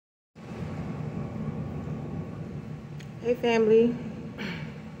Hey family,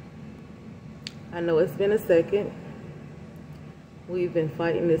 I know it's been a second. We've been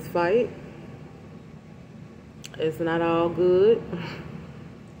fighting this fight. It's not all good,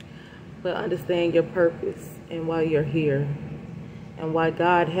 but understand your purpose and why you're here and why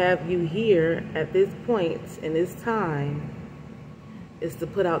God have you here at this point in this time is to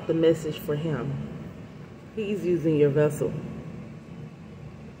put out the message for Him. He's using your vessel.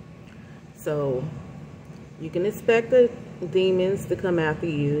 So you can expect the demons to come after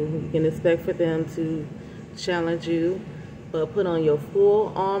you. You can expect for them to challenge you, but put on your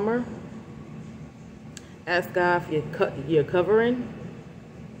full armor. Ask God for your covering,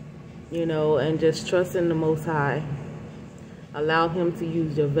 and just trust in the Most High. Allow Him to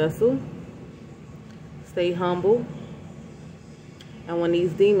use your vessel. Stay humble. And when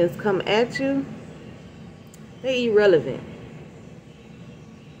these demons come at you, they're irrelevant.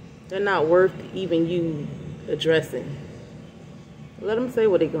 They're not worth even you addressing. Let them say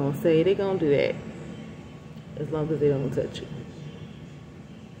what they're going to say. They're going to do that as long as they don't touch you.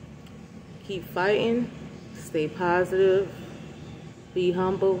 Keep fighting. Stay positive. Be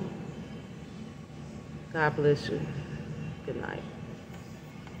humble. God bless you. Good night.